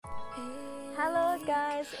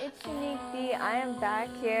guys, it's Shanique D. I am back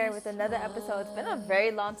here with another episode. It's been a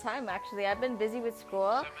very long time actually. I've been busy with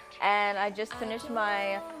school and I just finished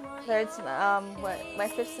my my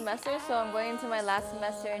fifth semester, so I'm going into my last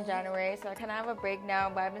semester in January, so I kind of have a break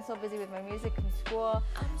now, but I've been so busy with my music from school.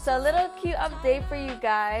 So a little cute update for you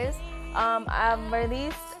guys. I've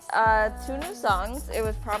released two new songs. It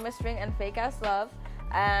was Promise Ring and Fake Ass Love,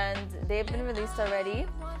 and they've been released already.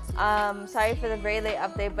 Sorry for the very late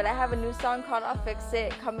update, but I have a new song called I'll Fix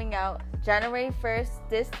It coming out January 1st,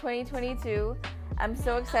 this 2022. I'm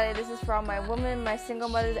so excited. This is for all my women, my single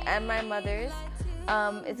mothers, and my mothers.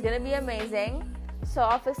 It's gonna be amazing. So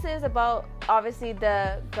I'll Fix It is about, obviously,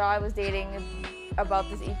 the girl I was dating, about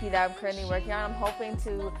this EP that I'm currently working on. I'm hoping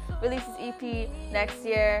to release this EP next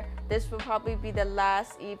year. This will probably be the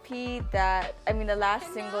last the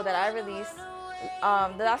last single that I release.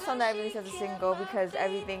 The last song that I released as a single, because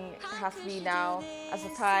everything has to be now a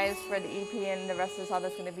surprise for the EP, and the rest of the song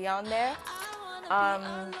that's going to be on there.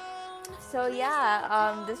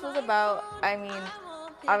 This was about,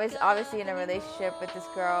 obviously in a relationship with this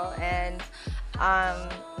girl and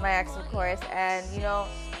my ex, of course, and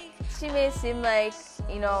she made it seem like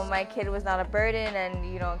my kid was not a burden, and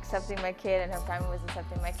accepting my kid, and her family was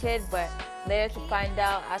accepting my kid. But later to find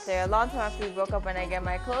out, after a long time after we broke up and I get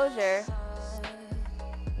my closure,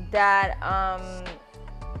 that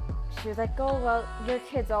she was like, oh, well, your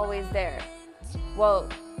kid's always there. Well,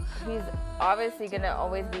 he's obviously gonna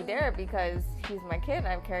always be there because he's my kid.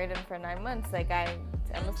 I've carried him for 9 months. Like, I'm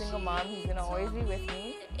a single mom. He's gonna always be with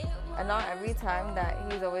me, and not every time that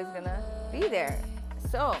he's always gonna be there.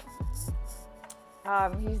 So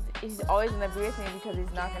he's always gonna be with me because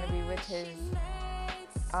he's not gonna be with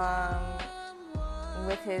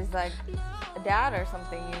his like dad or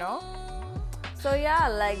something, So yeah,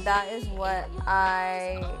 like, that is what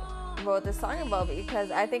I wrote this song about, because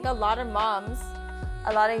I think a lot of young moms,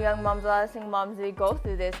 a lot of single moms, they go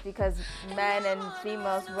through this because men and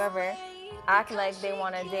females, whoever, act like they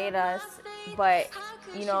want to date us, but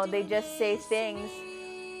they just say things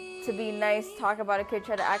to be nice, talk about a kid,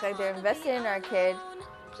 try to act like they're invested in our kid,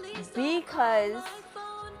 because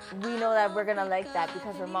we know that we're gonna like that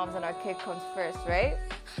because we're moms and our kid comes first, right?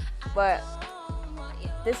 But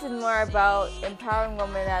this is more about empowering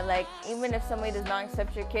women that, like, even if somebody does not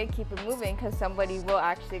accept your kid, keep it moving, because somebody will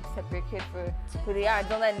actually accept your kid for who they are.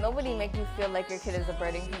 Don't let nobody make you feel like your kid is a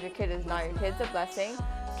burden, because your kid is not. Your kid's a blessing.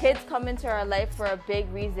 Kids come into our life for a big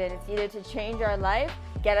reason. It's either to change our life,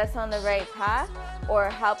 get us on the right path, or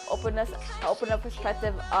help open up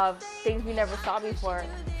perspective of things we never saw before.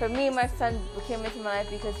 For me, my son came into my life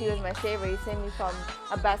because he was my savior. He saved me from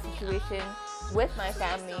a bad situation with my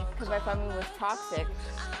family, because my family was toxic.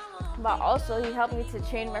 But also, he helped me to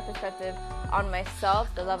change my perspective on myself,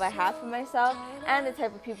 the love I have for myself, and the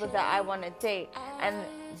type of people that I want to date. And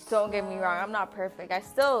don't get me wrong, I'm not perfect. I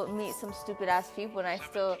still meet some stupid ass people, and I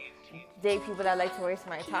still date people that like to waste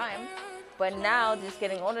my time. But now, just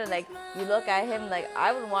getting older, like, you look at him, like,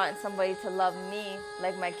 I would want somebody to love me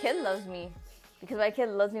like my kid loves me, because my kid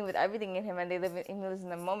loves me with everything in him, and he lives in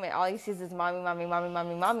the moment. All he sees is mommy, mommy, mommy,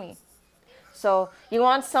 mommy, mommy. So you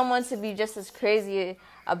want someone to be just as crazy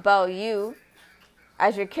about you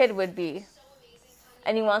as your kid would be,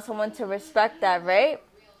 and you want someone to respect that, right?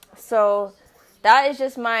 So that is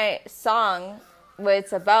just my song, what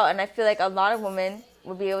it's about, and I feel like a lot of women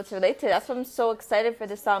will be able to relate to it. That's why I'm so excited for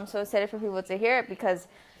this song. I'm so excited for people to hear it, because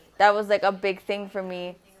that was like a big thing for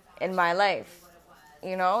me in my life.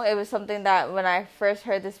 It was something that when I first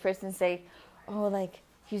heard this person say, oh, like,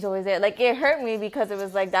 he's always there, like, it hurt me, because it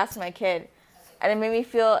was like, that's my kid. And it made me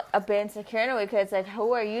feel a bit insecure in a way, because it's like,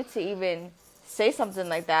 who are you to even say something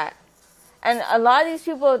like that? And a lot of these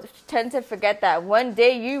people tend to forget that one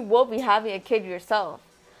day you will be having a kid yourself.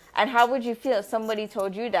 And how would you feel if somebody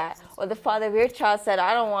told you that, or the father of your child said,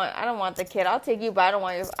 I don't want the kid. I'll take you, but I don't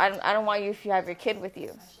want you if you have your kid with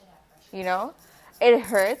you. It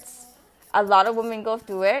hurts. A lot of women go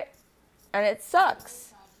through it, and it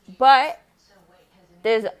sucks. But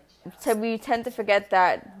we tend to forget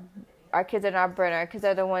that our kids are not burden. Our kids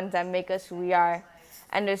are the ones that make us who we are.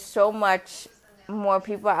 And there's so much more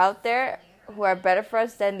people out there who are better for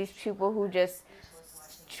us than these people who just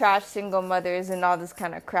trash single mothers and all this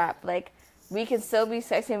kind of crap. Like, we can still be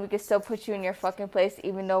sexy, and we can still put you in your fucking place,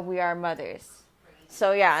 even though we are mothers.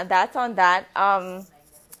 So yeah, that's on that.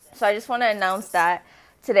 So I just want to announce that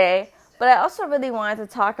today. But I also really wanted to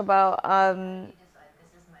talk about I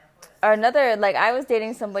was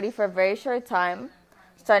dating somebody for a very short time,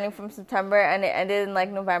 starting from September, and it ended in like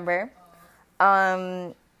November.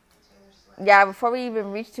 Before we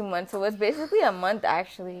even reached 2 months. So it was basically a month,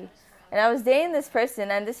 actually. And I was dating this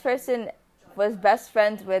person, and this person was best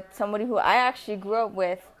friends with somebody who I actually grew up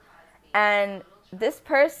with, and this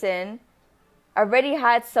person already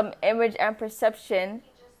had some image and perception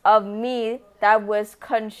of me that was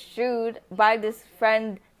construed by this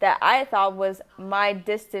friend that I thought was my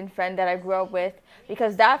distant friend that I grew up with,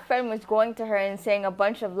 because that friend was going to her and saying a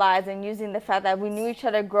bunch of lies and using the fact that we knew each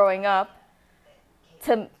other growing up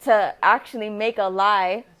to actually make a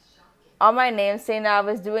lie on my name, saying that I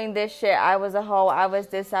was doing this shit, I was a hoe, I was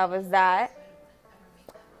this, I was that,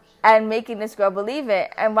 and making this girl believe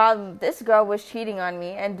it. And while this girl was cheating on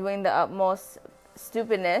me and doing the utmost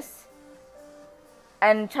stupidness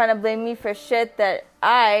and trying to blame me for shit that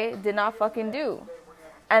I did not fucking do.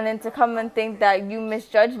 And then to come and think that you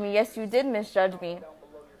misjudged me. Yes, you did misjudge me.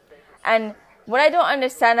 And what I don't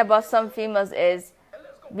understand about some females is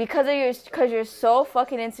because you're so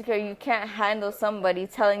fucking insecure, you can't handle somebody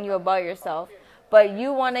telling you about yourself. But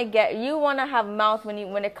you want to have mouth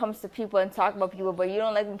when it comes to people and talk about people, but you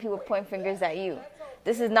don't like when people point fingers at you.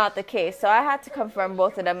 This is not the case. So I had to confirm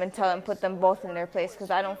both of them and tell them, put them both in their place, because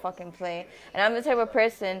I don't fucking play. And I'm the type of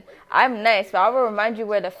person, I'm nice, but I will remind you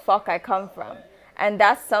where the fuck I come from. And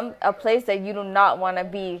that's a place that you do not want to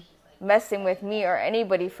be messing with me or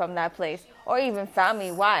anybody from that place, or even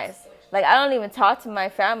family-wise. Like, I don't even talk to my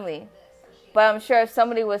family. But I'm sure if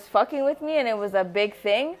somebody was fucking with me and it was a big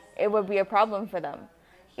thing, it would be a problem for them.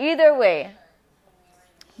 Either way,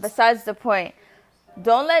 besides the point,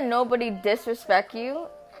 don't let nobody disrespect you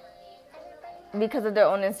because of their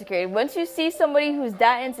own insecurity. Once you see somebody who's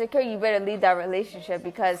that insecure, you better leave that relationship,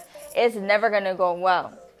 because it's never going to go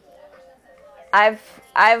well. I've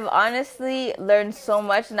honestly learned so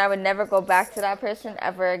much, and I would never go back to that person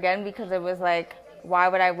ever again, because it was like, why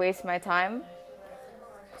would I waste my time?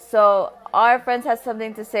 So our friends has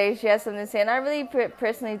something to say, she has something to say, and I really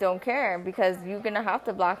personally don't care, because you're going to have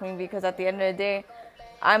to block me, because at the end of the day,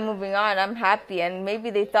 I'm moving on, I'm happy. And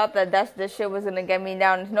maybe they thought that this shit was going to get me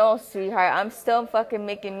down. No, sweetheart, I'm still fucking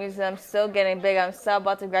making music, I'm still getting big, I'm still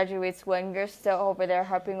about to graduate school, and you're still over there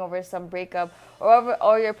harping over some breakup,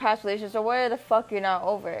 or your past relationships, or whatever the fuck you're not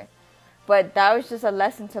over. But that was just a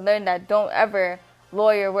lesson to learn, that don't ever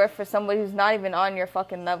lower your worth for somebody who's not even on your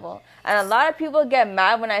fucking level. And a lot of people get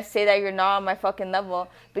mad when I say that you're not on my fucking level,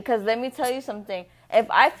 because let me tell you something. If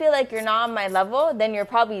I feel like you're not on my level, then you're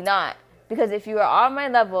probably not. Because if you were on my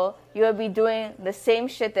level, you would be doing the same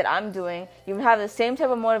shit that I'm doing. You would have the same type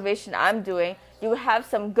of motivation I'm doing. You would have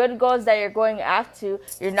some good goals that you're going after.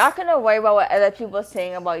 You're not going to worry about what other people are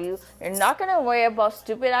saying about you. You're not going to worry about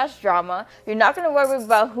stupid-ass drama. You're not going to worry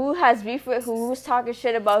about who has beef with who, who's talking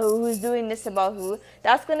shit about who, who's doing this about who.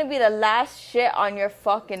 That's going to be the last shit on your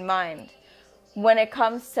fucking mind when it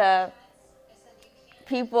comes to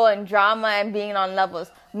people and drama and being on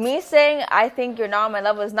levels. Me saying I think you're not on my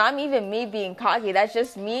level is not even me being cocky. That's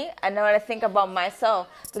just me and what I think about myself.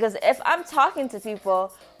 Because if I'm talking to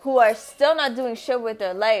people who are still not doing shit with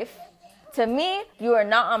their life, to me, you are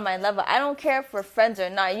not on my level. I don't care if we're friends or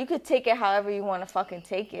not. You could take it however you want to fucking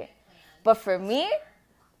take it. But for me,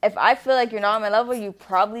 if I feel like you're not on my level, you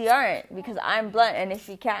probably aren't, because I'm blunt. And if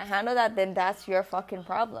you can't handle that, then that's your fucking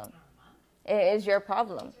problem. It is your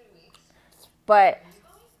problem. But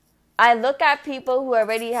I look at people who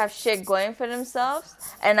already have shit going for themselves,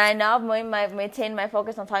 and I now maintain my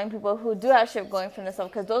focus on talking to people who do have shit going for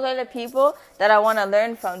themselves, because those are the people that I want to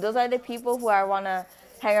learn from. Those are the people who I want to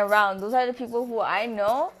hang around. Those are the people who I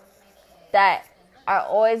know that are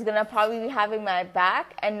always going to probably be having my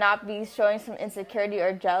back and not be showing some insecurity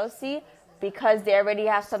or jealousy because they already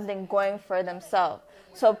have something going for themselves.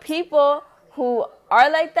 So people who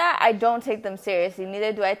are like that, I don't take them seriously.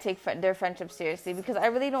 Neither do I take their friendship seriously, because I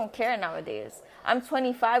really don't care nowadays. I'm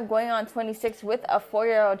 25 going on 26 with a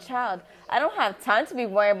 4-year-old child. I don't have time to be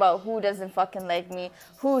worried about who doesn't fucking like me,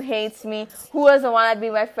 who hates me, who doesn't want to be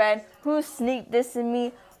my friend, who's sneak dissing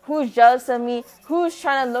me, who's jealous of me, who's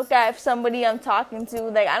trying to look at somebody I'm talking to.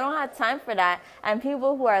 Like, I don't have time for that. And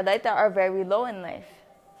people who are like that are very low in life.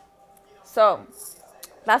 So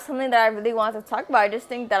that's something that I really want to talk about. I just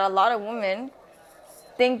think that a lot of women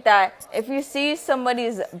think that if you see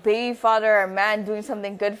somebody's baby father or man doing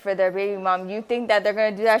something good for their baby mom, you think that they're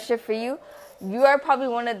going to do that shit for you. You are probably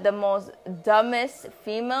one of the most dumbest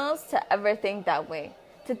females to ever think that way.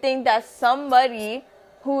 To think that somebody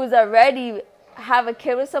who's already have a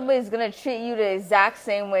kid with somebody is going to treat you the exact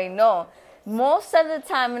same way. No. Most of the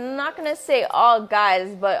time, and I'm not going to say all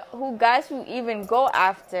guys, but guys who even go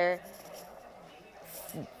after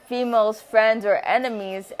females, friends, or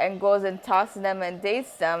enemies and goes and talks to them and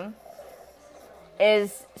dates them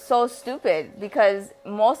is so stupid, because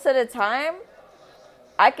most of the time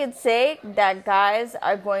I could say that guys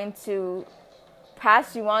are going to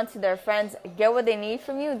pass you on to their friends, get what they need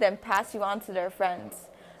from you, then pass you on to their friends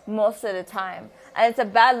most of the time. And it's a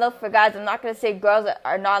bad look for guys. I'm not going to say girls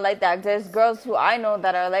are not like that. There's girls who I know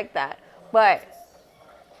that are like that. But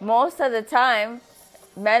most of the time,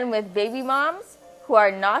 men with baby moms who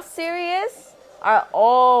are not serious are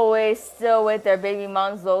always still with their baby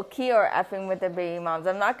moms low-key or effing with their baby moms.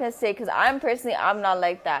 I'm not going to say, because I'm not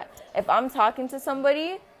like that. If I'm talking to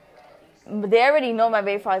somebody, they already know my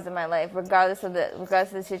baby father's in my life, regardless of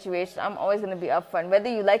the situation. I'm always going to be upfront. Whether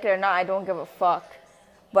you like it or not, I don't give a fuck.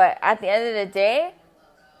 But at the end of the day,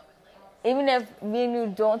 even if me and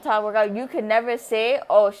you don't work out, you could never say,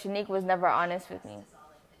 oh, Shanique was never honest with me.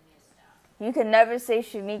 You can never say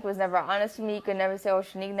Shanique was never honest with me. You can never say, oh,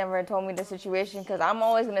 Shanique never told me the situation, because I'm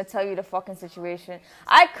always going to tell you the fucking situation.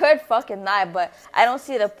 I could fucking lie, but I don't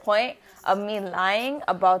see the point of me lying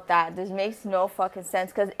about that. This makes no fucking sense,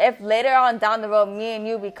 because if later on down the road me and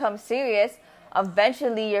you become serious,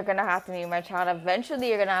 eventually you're going to have to meet my child. Eventually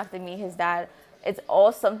you're going to have to meet his dad. It's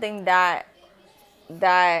all something that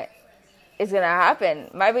is going to happen.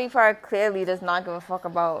 My baby father clearly does not give a fuck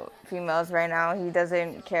about females right now. He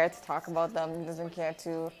doesn't care to talk about them. He doesn't care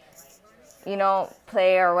to,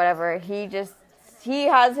 play or whatever. He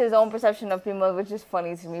has his own perception of females, which is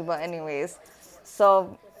funny to me. But anyways,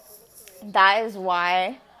 so that is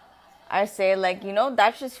why I say,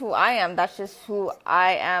 that's just who I am. That's just who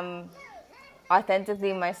I am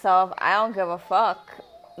authentically myself. I don't give a fuck.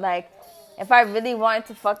 If I really wanted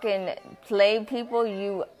to fucking play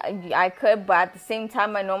people, I could, but at the same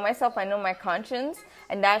time, I know myself, I know my conscience,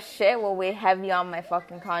 and that shit will weigh heavy on my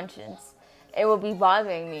fucking conscience. It will be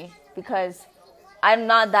bothering me, because I'm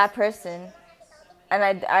not that person.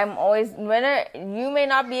 And I'm always, you may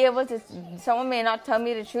not be able to, someone may not tell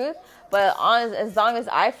me the truth, but as long as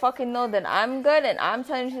I fucking know that I'm good, and I'm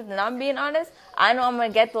telling the truth, and I'm being honest, I know I'm going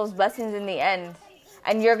to get those blessings in the end.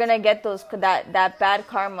 And you're going to get that bad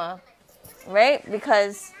karma. Right?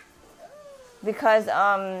 Because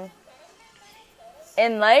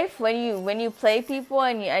in life, when you play people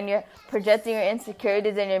and you're projecting your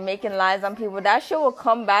insecurities and you're making lies on people, that shit will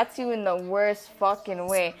come back to you in the worst fucking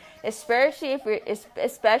way. Especially if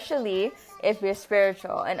you're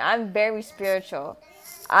spiritual, and I'm very spiritual.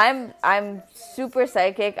 I'm super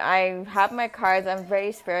psychic. I have my cards. I'm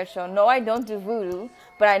very spiritual. No, I don't do voodoo,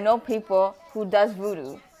 but I know people who does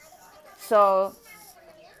voodoo. So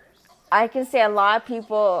I can say a lot of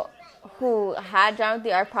people who had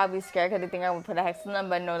Jonathan are probably scared because they think I would put a hex on them,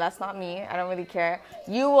 but no, that's not me. I don't really care.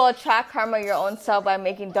 You will attract karma your own self by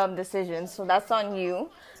making dumb decisions, so that's on you.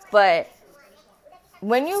 But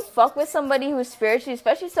when you fuck with somebody who's spiritual,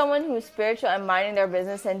 especially someone who's spiritual and minding their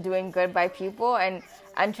business and doing good by people and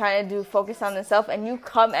trying to focus on themselves, and you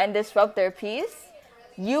come and disrupt their peace,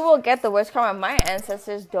 you will get the worst karma. My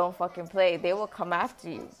ancestors don't fucking play. They will come after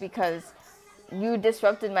you because you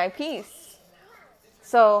disrupted my peace.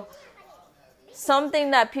 So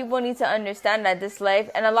something that people need to understand, that this life,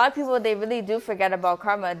 and a lot of people, they really do forget about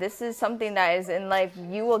karma. This is something that is in life.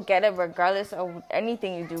 You will get it regardless of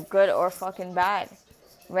anything you do, good or fucking bad,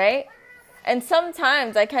 right? And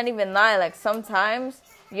sometimes, I can't even lie, sometimes,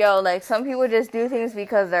 some people just do things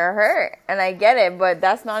because they're hurt, and I get it, but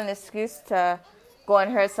that's not an excuse to go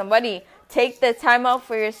and hurt somebody. Take the time out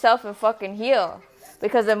for yourself and fucking heal.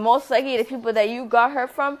 Because the most likely the people that you got hurt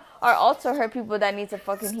from are also hurt people that need to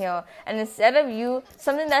fucking heal. And instead of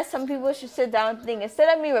something that some people should sit down and think,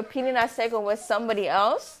 instead of me repeating that cycle with somebody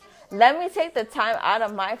else, let me take the time out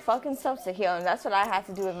of my fucking self to heal. And that's what I had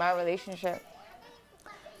to do with my relationship.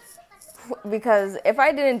 Because if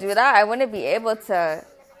I didn't do that, I wouldn't be able to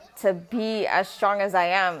be as strong as I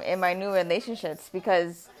am in my new relationships.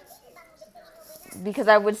 Because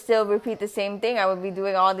I would still repeat the same thing. I would be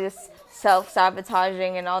doing all this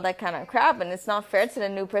self-sabotaging and all that kind of crap, and it's not fair to the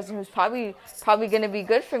new person who's probably going to be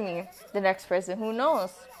good for me, the next person, who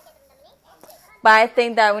knows. But I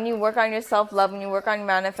think that when you work on your self-love, when you work on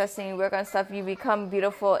manifesting, you work on stuff, you become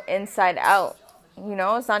beautiful inside out.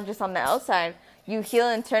 It's not just on the outside. You heal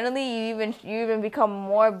internally, you even become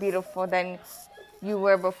more beautiful than you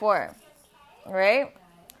were before, right?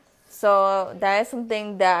 So that is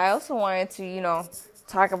something that I also wanted to,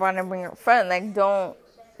 talk about and bring up front. Don't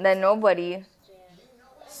let nobody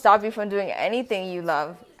stop you from doing anything you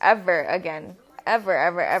love ever again. Ever,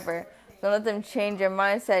 ever, ever. Don't let them change your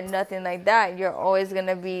mindset, nothing like that. You're always going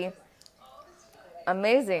to be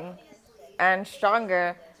amazing and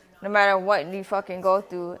stronger no matter what you fucking go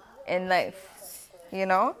through in life.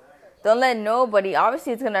 Don't let nobody,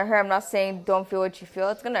 obviously it's going to hurt. I'm not saying don't feel what you feel.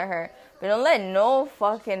 It's going to hurt. But don't let no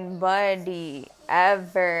fucking body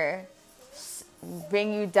ever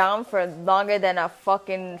bring you down for longer than a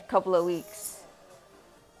fucking couple of weeks.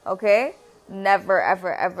 Okay? Never,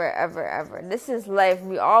 ever, ever, ever, ever. This is life.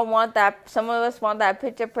 We all want that. Some of us want that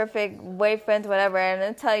picture perfect boyfriend, whatever. And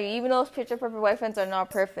I tell you, even those picture perfect boyfriends are not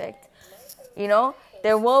perfect. You know,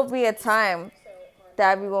 there will be a time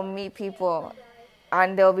that we will meet people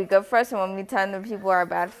and they'll be good for us, and we'll meet time the people are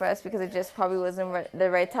bad for us because it just probably wasn't the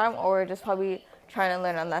right time, or we're just probably trying to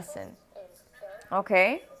learn a lesson.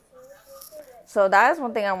 Okay? So that is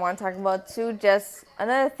one thing I want to talk about too. Just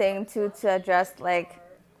another thing too to address, like,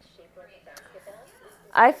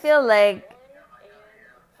 I feel like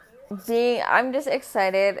I'm just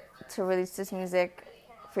excited to release this music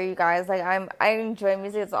for you guys. Like, I enjoy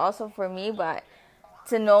music. It's also for me, but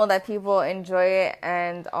to know that people enjoy it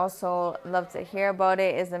and also love to hear about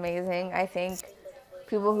it is amazing. I think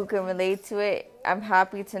people who can relate to it, I'm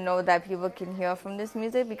happy to know that people can hear from this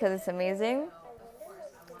music because it's amazing.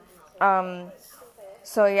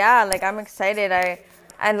 So yeah, like, I'm excited.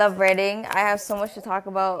 I love writing. I have so much to talk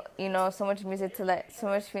about, you know, so much music so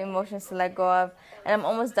much emotions to let go of. And I'm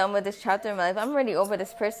almost done with this chapter in my life. I'm already over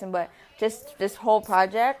this person, but just this whole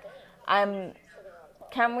project,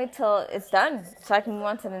 can't wait till it's done so I can move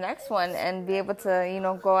on to the next one and be able to, you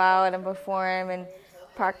know, go out and perform and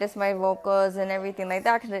practice my vocals and everything like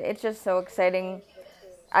that, because it's just so exciting.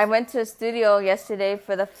 I went to a studio yesterday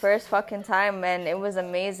for the first fucking time, and it was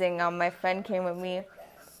amazing. My friend came with me,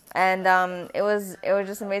 and it was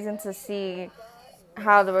just amazing to see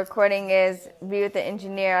how the recording is, be with the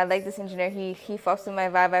engineer. I like this engineer. He fucks with my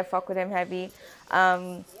vibe. I fuck with him heavy.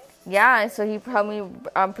 Yeah, so he helped me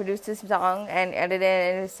produce this song and edit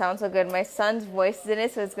it, and it sounds so good. My son's voice is in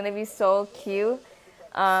it, so it's gonna be so cute.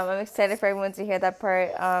 I'm excited for everyone to hear that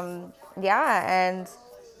part. Yeah, and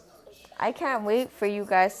I can't wait for you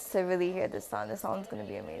guys to really hear this song. This song's gonna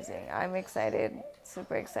be amazing. I'm excited,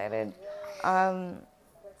 super excited.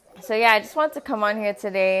 So yeah, I just wanted to come on here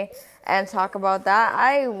today and talk about that.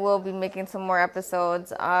 I will be making some more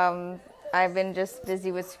episodes. I've been just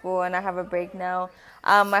busy with school and I have a break now.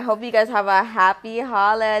 I hope you guys have a happy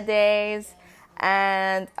holidays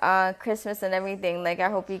and Christmas and everything. Like, I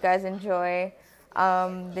hope you guys enjoy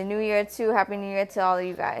the new year too. Happy New Year to all of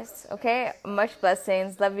you guys. Okay? Much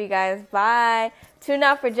blessings. Love you guys. Bye. Tune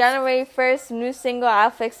out for January 1st. New single, I'll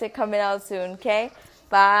Fix It, coming out soon. Okay?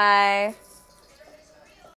 Bye.